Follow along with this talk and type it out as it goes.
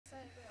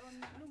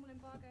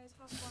Goes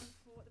half one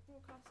for the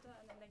broadcaster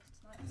and then later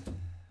tonight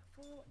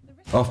for the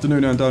written.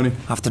 Afternoon, Andoni.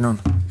 Afternoon.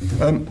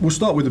 We'll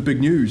start with the big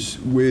news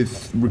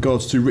with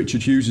regards to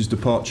Richard Hughes'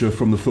 departure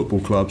from the football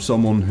club,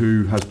 someone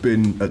who has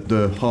been at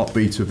the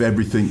heartbeat of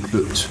everything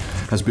that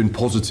has been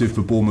positive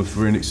for Bournemouth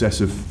for in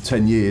excess of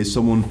 10 years,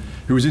 someone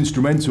who was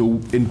instrumental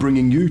in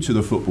bringing you to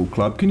the football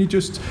club. Can you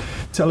just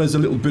tell us a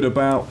little bit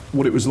about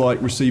what it was like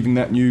receiving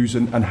that news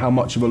and how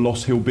much of a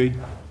loss he'll be?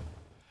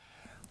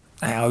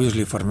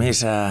 Obviously, for me,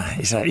 it's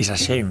a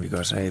shame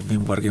because I've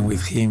been working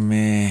with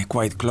him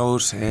quite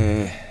close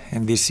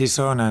in this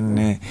season,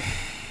 and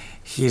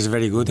he's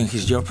very good in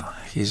his job.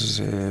 He's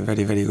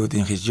very, very good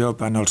in his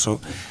job, and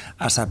also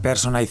as a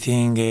person, I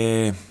think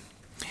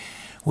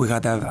we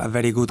had a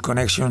very good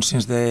connection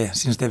since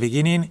the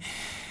beginning.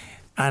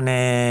 And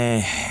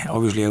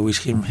obviously, I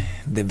wish him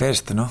the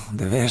best,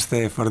 the best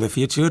for the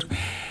future.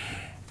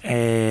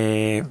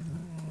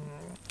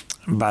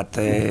 But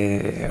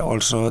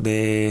also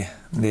the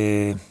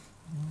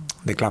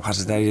club has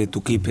decided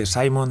to keep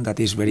Simon, that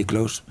is very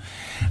close,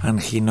 and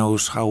he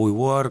knows how we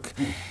work.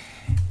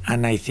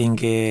 And I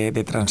think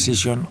the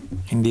transition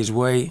in this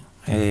way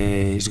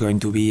is going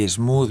to be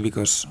smooth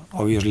because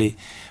obviously,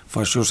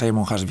 for sure,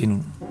 Simon has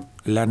been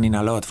learning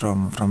a lot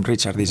from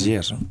Richard this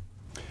year. So.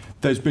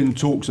 There's been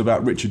talks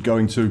about Richard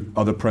going to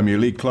other Premier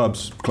League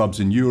clubs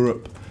in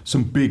Europe,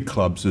 some big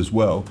clubs as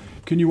well.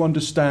 Can you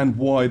understand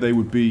why they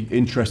would be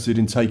interested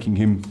in taking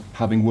him,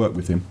 having worked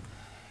with him?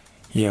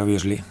 Yeah,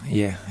 obviously.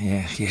 Yeah.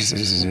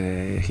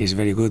 He's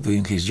very good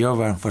doing his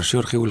job, and for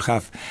sure he will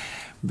have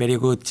very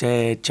good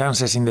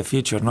chances in the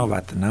future.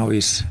 But now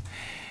is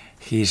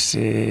his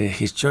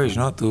choice,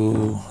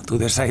 to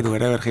decide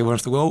wherever he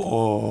wants to go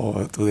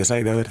or to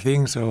decide other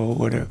things or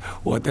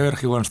whatever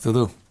he wants to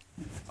do.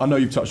 I know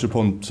you've touched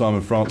upon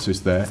Simon Francis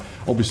there.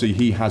 Obviously,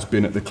 he has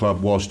been at the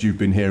club whilst you've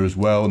been here as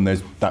well, and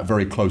there's that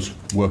very close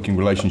working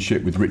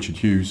relationship with Richard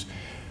Hughes.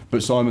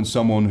 But Simon's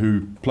someone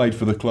who played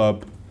for the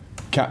club,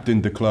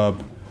 captained the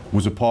club,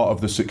 was a part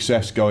of the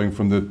success going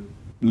from the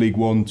League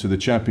One to the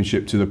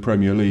Championship to the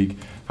Premier League.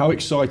 How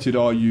excited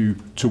are you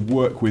to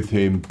work with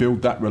him,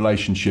 build that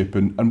relationship,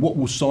 and what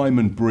will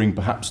Simon bring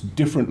perhaps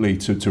differently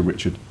to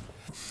Richard?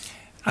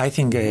 I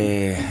think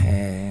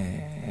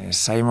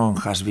Simon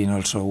has been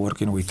also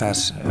working with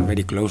us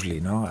very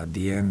closely. At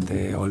the end,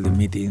 all the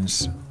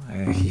meetings,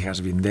 he has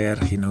been there.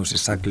 He knows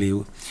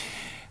exactly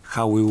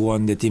how we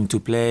want the team to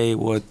play,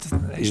 what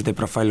is the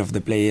profile of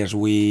the players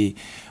we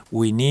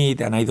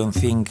need, and I don't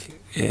think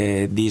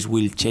this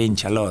will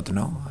change a lot.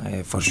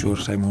 For sure,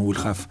 Simon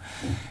will have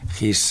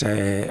his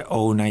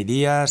own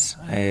ideas,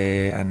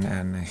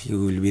 and he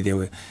will be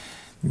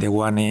the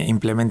one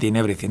implementing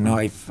everything.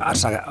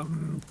 As a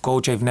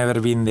coach, I've never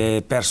been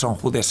the person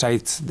who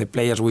decides the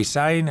players we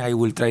sign. I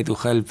will try to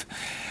help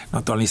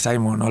not only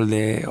Simon, all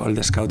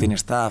the scouting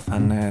staff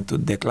and to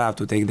the club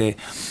to take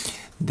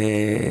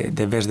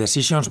the best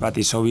decisions. But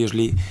it's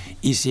obviously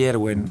easier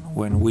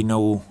when we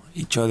know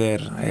each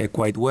other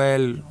quite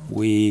well.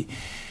 We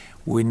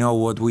know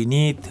what we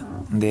need,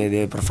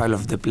 the profile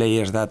of the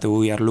players that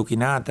we are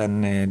looking at,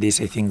 and this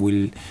I think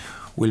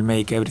will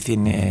make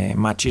everything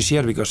much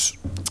easier because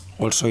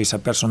also he's a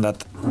person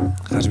that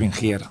has been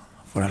here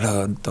for a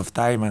lot of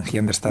time and he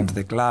understands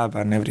the club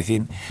and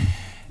everything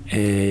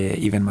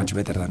even much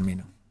better than me.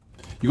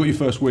 You got your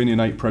first win in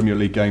 8 Premier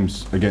League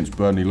games against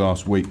Burnley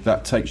last week.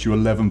 That takes you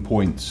 11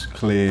 points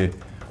clear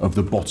of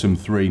the bottom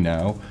 3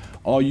 now.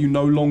 Are you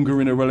no longer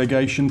in a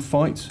relegation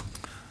fight?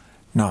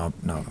 No,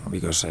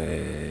 because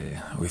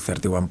with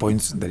 31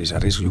 points there is a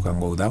risk you can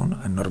go down,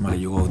 and normally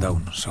you go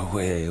down. So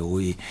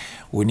we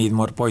need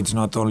more points,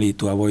 not only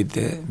to avoid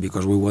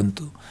because we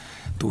want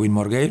to win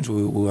more games.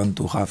 We want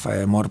to have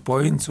more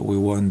points. We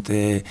want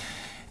to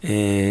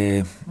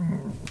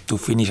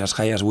finish as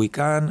high as we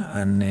can,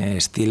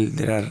 and still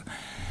there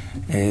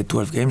are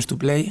 12 games to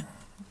play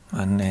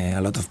and a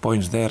lot of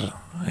points there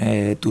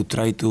to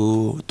try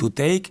to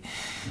take,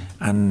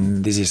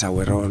 and this is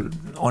our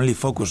only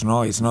focus.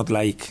 It's not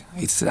like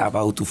it's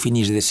about to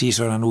finish the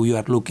season and we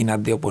are looking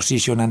at the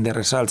opposition and the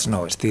results.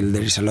 Still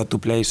there is a lot to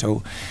play,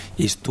 so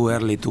it's too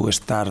early to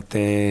start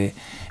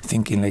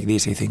thinking like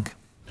this, I think.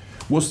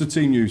 What's the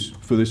team news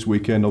for this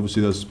weekend?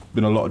 Obviously there's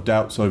been a lot of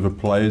doubts over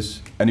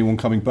players. Anyone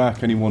coming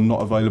back? Anyone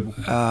not available?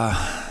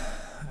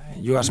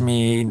 You ask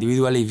me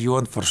individually if you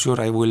want, for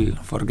sure I will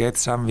forget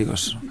some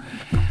because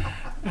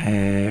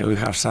we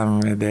have some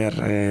there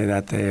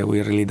that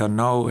we really don't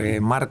know.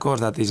 Marcos,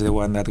 that is the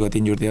one that got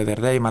injured the other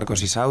day.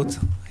 Marcos is out.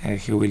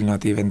 He will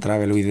not even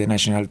travel with the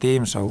national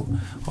team, so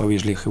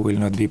obviously he will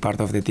not be part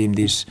of the team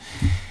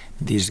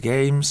these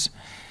games.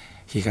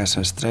 He has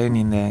a strain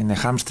in the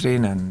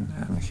hamstring and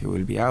he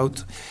will be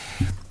out.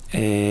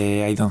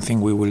 I don't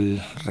think we will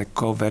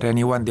recover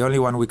anyone. The only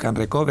one we can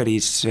recover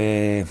is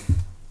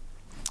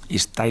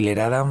Tyler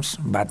Adams,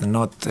 but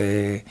not.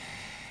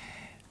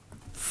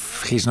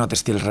 He's not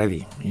still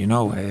ready.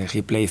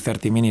 He played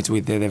 30 minutes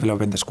with the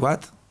development squad.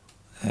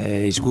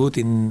 He's good.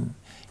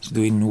 He's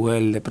doing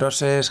well the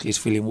process. He's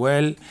feeling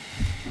well.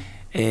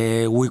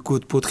 We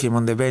could put him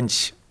on the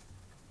bench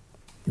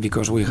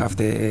because we have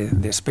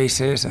the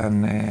spaces,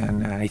 and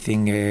I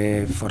think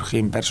for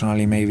him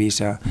personally maybe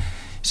it's a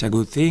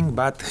good thing,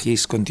 but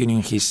he's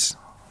continuing his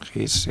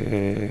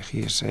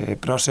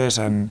process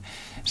and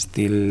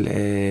still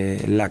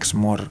lacks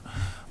more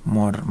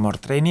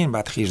training,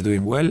 but he's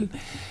doing well,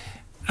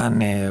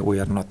 and we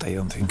are not. I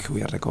don't think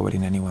we are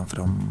recovering anyone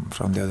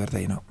from the other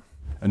day. No.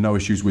 And no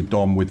issues with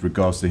Dom with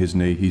regards to his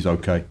knee. He's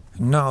okay.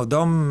 No,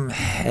 Dom.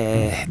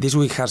 This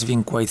week has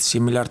been quite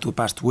similar to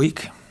past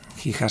week.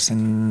 He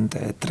hasn't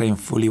trained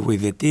fully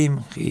with the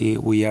team.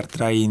 We are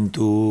trying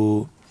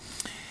to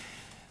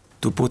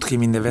put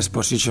him in the best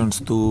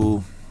positions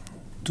to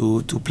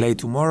play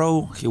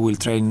tomorrow. He will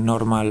train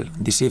normal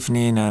this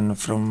evening, and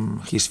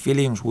from his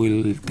feelings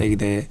we'll take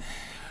the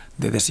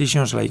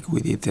decisions like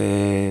we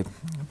did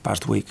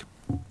past week.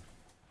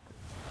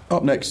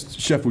 Up next,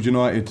 Sheffield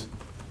United.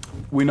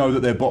 We know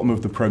that they're bottom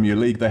of the Premier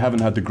League. They haven't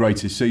had the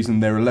greatest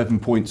season. They're 11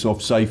 points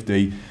off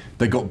safety.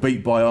 They got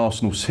beat by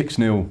Arsenal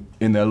 6-0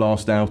 in their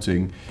last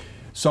outing.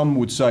 Some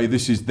would say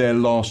this is their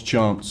last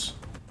chance.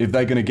 If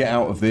they're going to get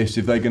out of this,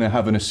 if they're going to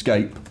have an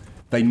escape,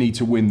 they need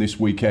to win this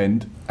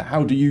weekend.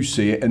 How do you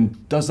see it,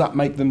 and does that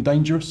make them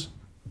dangerous?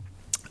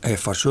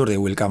 For sure, they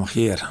will come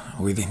here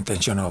with the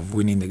intention of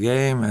winning the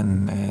game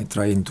and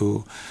trying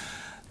to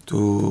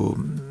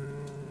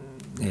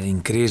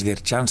increase their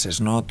chances,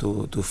 no,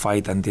 to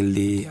fight until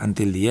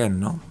the end.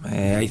 No,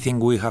 I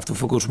think we have to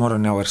focus more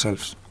on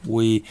ourselves.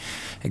 We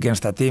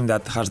against a team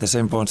that has the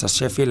same points as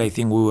Sheffield. I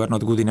think we were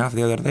not good enough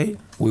the other day.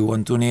 We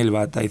won 2-0,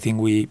 but I think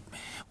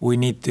we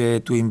need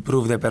to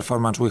improve the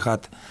performance we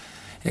had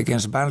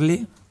against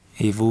Burnley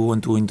if we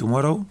want to win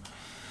tomorrow,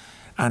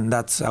 and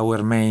that's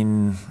our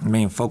main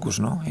focus.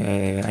 No,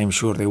 I'm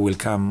sure they will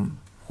come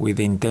with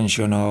the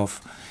intention of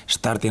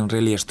starting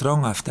really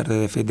strong after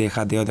the defeat they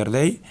had the other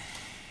day.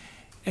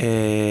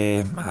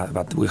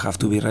 But we have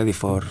to be ready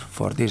for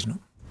this. No?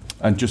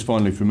 And just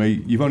finally for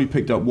me, you've only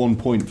picked up 1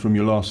 point from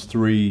your last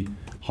 3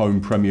 home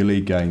Premier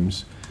League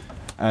games,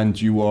 and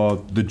you are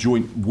the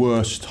joint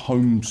worst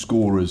home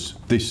scorers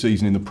this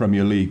season in the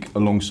Premier League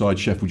alongside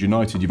Sheffield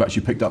United. You've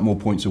actually picked up more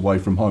points away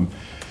from home.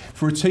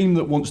 For a team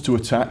that wants to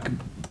attack,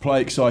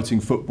 play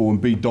exciting football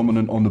and be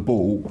dominant on the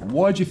ball,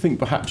 why do you think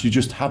perhaps you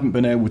just haven't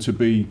been able to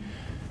be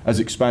as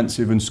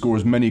expansive and score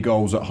as many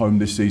goals at home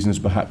this season as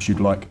perhaps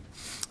you'd like?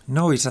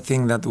 No, it's a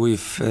thing that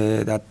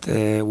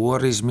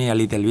worries me a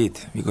little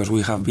bit, because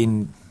we have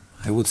been,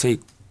 I would say,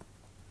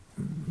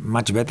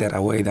 much better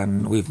away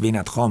than we've been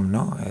at home,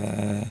 no?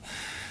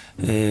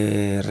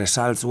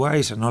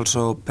 Results-wise and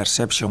also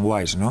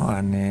perception-wise, no?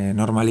 And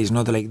normally it's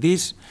not like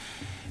this.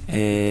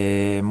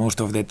 Most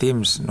of the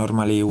teams,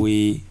 normally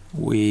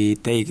we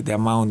take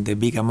the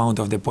big amount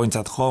of the points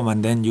at home,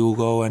 and then you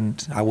go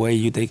and away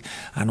you take,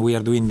 and we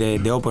are doing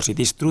the opposite.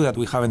 It's true that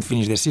we haven't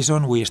finished the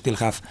season. We still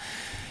have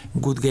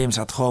good games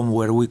at home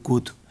where we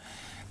could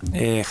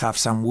have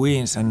some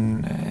wins,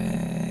 and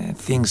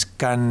things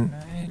can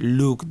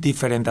look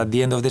different at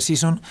the end of the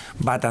season,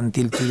 but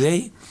until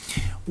today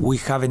we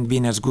haven't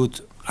been as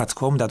good at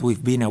home that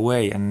we've been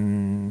away,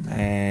 and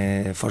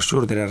for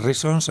sure there are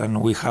reasons, and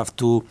we have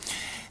to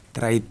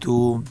try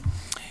to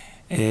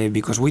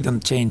because we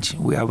don't change.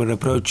 Our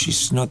approach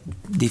is not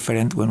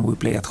different when we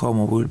play at home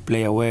or we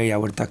play away.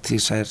 Our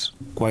tactics are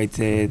quite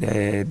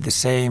the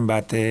same,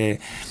 but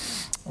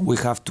we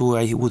have to,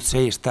 I would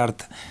say,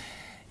 start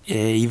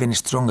even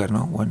stronger,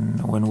 no?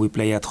 When we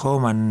play at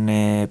home,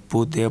 and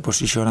put the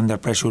opposition under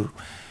pressure.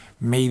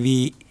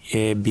 Maybe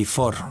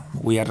before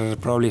we are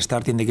probably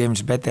starting the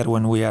games better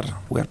when we are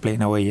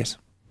playing away. Yes.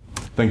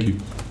 Thank you.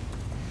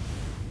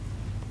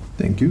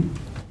 Thank you.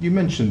 You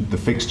mentioned the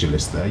fixture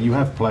list there. You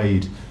have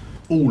played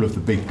all of the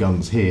big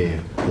guns here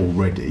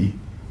already,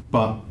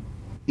 but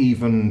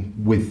even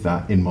with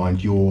that in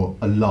mind, you're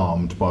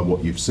alarmed by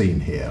what you've seen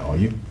here, are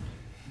you?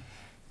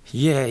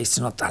 Yeah, it's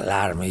not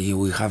alarming.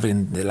 We have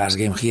in the last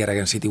game here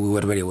against City, we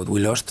were very good. We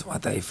lost,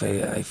 but I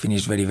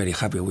finished very, very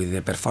happy with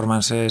the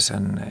performances,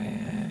 and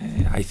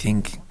I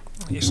think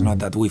it's not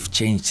that we've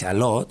changed a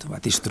lot,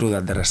 but it's true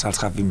that the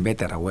results have been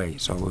better away.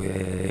 So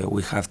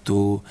we have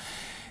to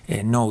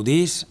know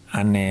this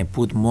and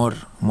put more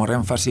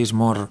emphasis,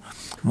 more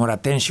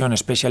attention,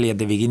 especially at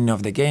the beginning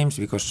of the games,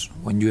 because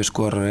when you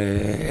score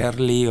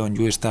early, when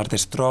you start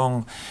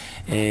strong,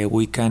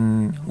 we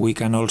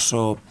can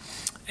also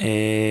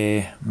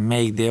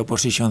make the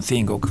opposition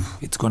think, okay,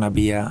 it's going to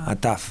be a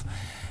tough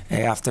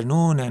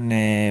afternoon,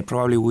 and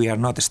probably we are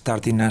not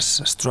starting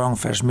as strong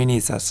first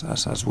minutes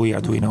as we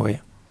are doing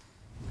away.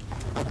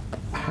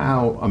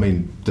 How, I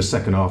mean, the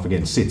second half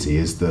against City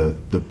is the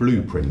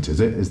blueprint, is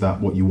it? Is that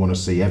what you want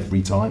to see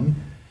every time?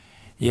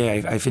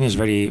 Yeah, I finished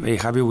very, very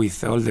happy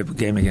with all the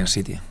game against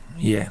City.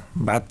 Yeah,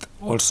 but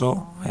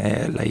also,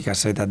 like I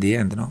said at the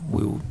end, no,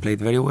 we played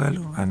very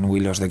well and we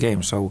lost the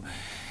game. So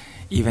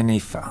even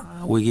if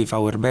we give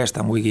our best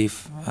and we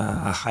give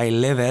a high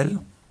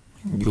level,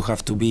 you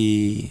have to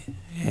be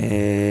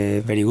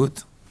very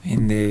good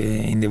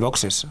in the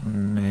boxes.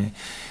 And,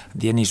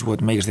 the end is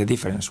what makes the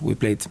difference. We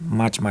played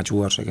much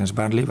worse against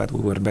Burnley, but we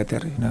were better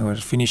in our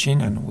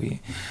finishing, and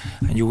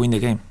you win the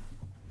game.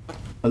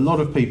 a lot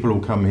of people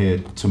will come here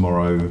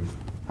tomorrow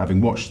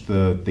having watched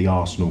the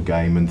Arsenal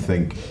game and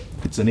think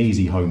it's an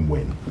easy home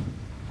win.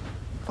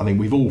 I think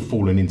we've all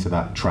fallen into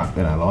that trap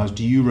in our lives.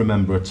 Do you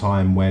remember a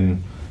time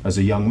when, as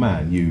a young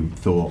man, you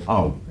thought,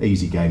 oh,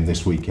 easy game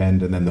this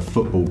weekend, and then the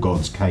football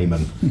gods came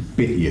and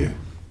bit you?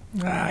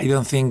 I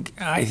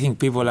think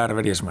people are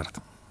very smart.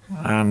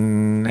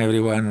 And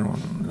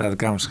everyone that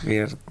comes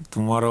here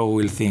tomorrow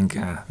will think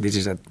this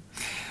is a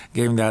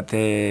game that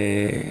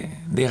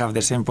they have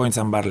the same points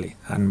as Burnley.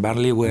 And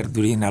Burnley were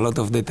doing a lot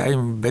of the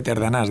time better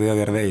than us the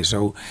other day.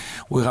 So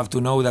we have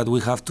to know that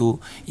we have to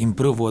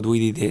improve what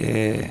we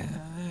did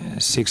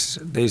 6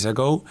 days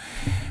ago,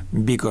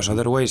 because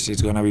otherwise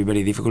it's going to be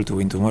very difficult to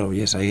win tomorrow.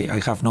 Yes, I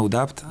have no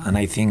doubt, and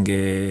I think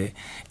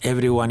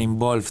everyone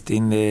involved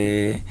in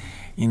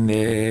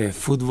the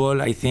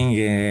football, I think,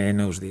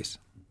 knows this.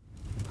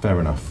 Fair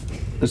enough.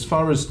 As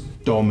far as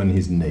Dom and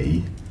his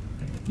knee,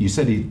 you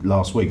said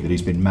last week that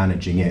he's been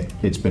managing it.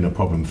 It's been a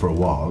problem for a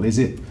while. Is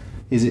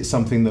it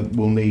something that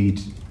will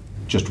need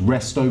just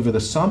rest over the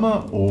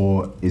summer,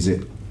 or is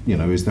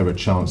there a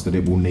chance that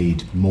it will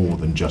need more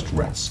than just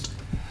rest?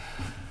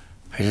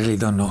 I really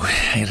don't know.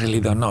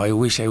 I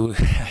wish I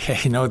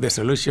know the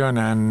solution,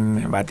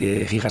 but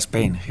he has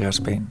pain.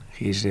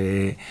 He's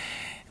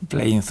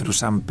playing through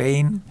some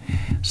pain.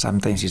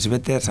 Sometimes it's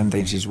better,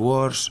 sometimes it's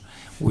worse.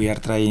 We are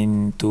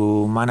trying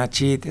to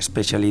manage it,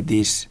 especially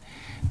these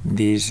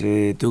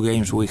 2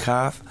 games we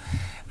have,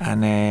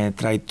 and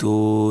try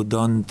to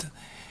don't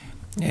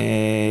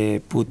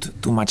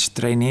put too much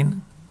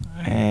training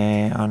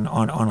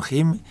on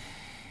him.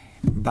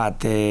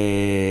 But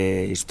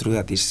it's true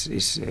that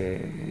it's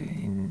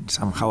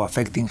somehow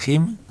affecting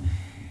him,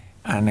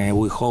 and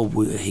we hope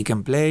he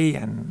can play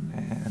and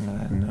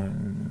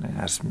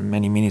as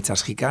many minutes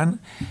as he can.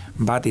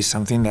 But it's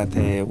something that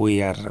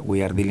we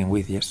are dealing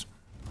with. Yes.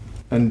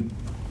 And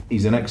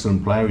he's an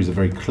excellent player. He's a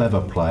very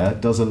clever player.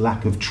 Does a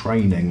lack of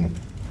training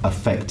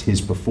affect his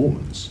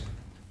performance?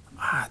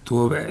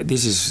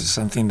 This is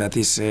something that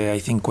is, I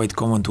think, quite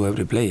common to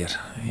every player.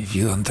 If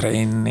you don't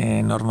train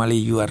normally,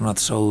 you are not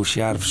so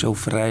sharp, so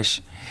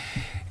fresh.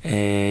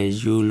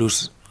 You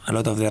lose a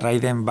lot of the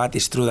rhythm. But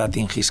it's true that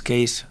in his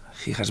case,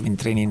 he has been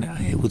training,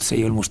 I would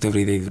say, almost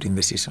every day during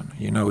the season.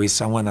 He's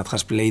someone that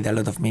has played a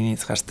lot of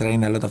minutes, has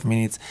trained a lot of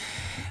minutes,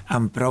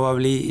 and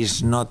probably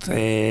is not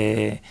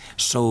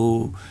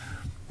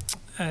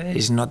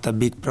it's not a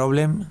big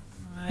problem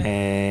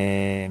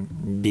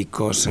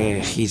because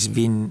he's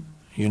been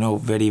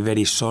very,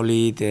 very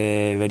solid,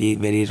 very,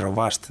 very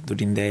robust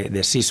during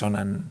the season,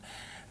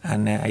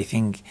 and I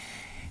think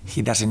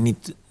he doesn't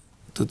need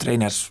to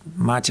train as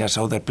much as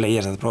other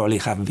players that probably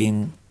have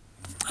been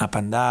up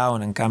and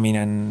down and coming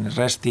and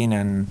resting,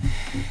 and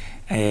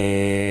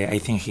I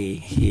think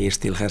he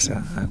still has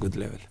a good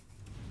level.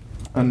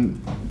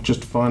 And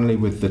just finally,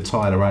 with the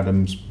Tyler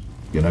Adams,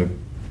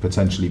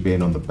 potentially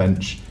being on the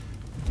bench,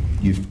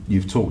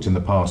 you've talked in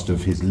the past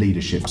of his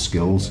leadership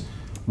skills.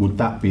 Would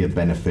that be a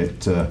benefit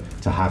to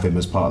have him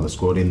as part of the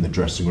squad in the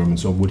dressing room and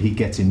so on? Would he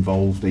get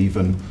involved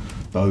even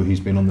though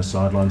he's been on the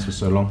sidelines for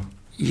so long?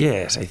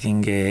 Yes, I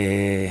think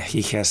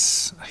he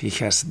has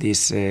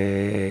this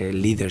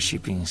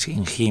leadership in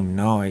him.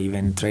 No,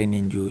 even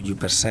training you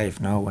perceive.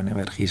 No,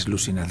 whenever he's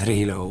losing a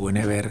drill or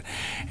whenever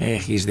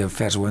he's the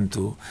first one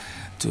to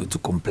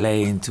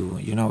complain.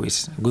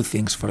 It's good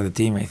things for the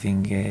team. I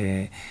think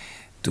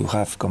to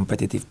have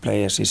competitive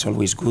players is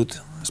always good,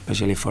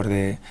 especially for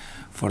the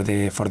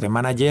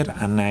manager.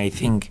 And I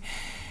think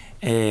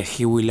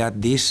he will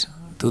add this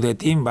to the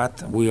team,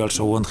 but we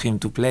also want him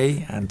to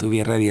play and to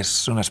be ready as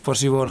soon as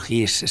possible.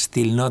 He is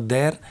still not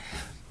there,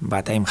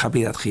 but I'm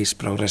happy that he's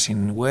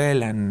progressing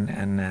well,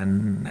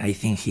 and I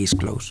think he's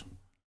close.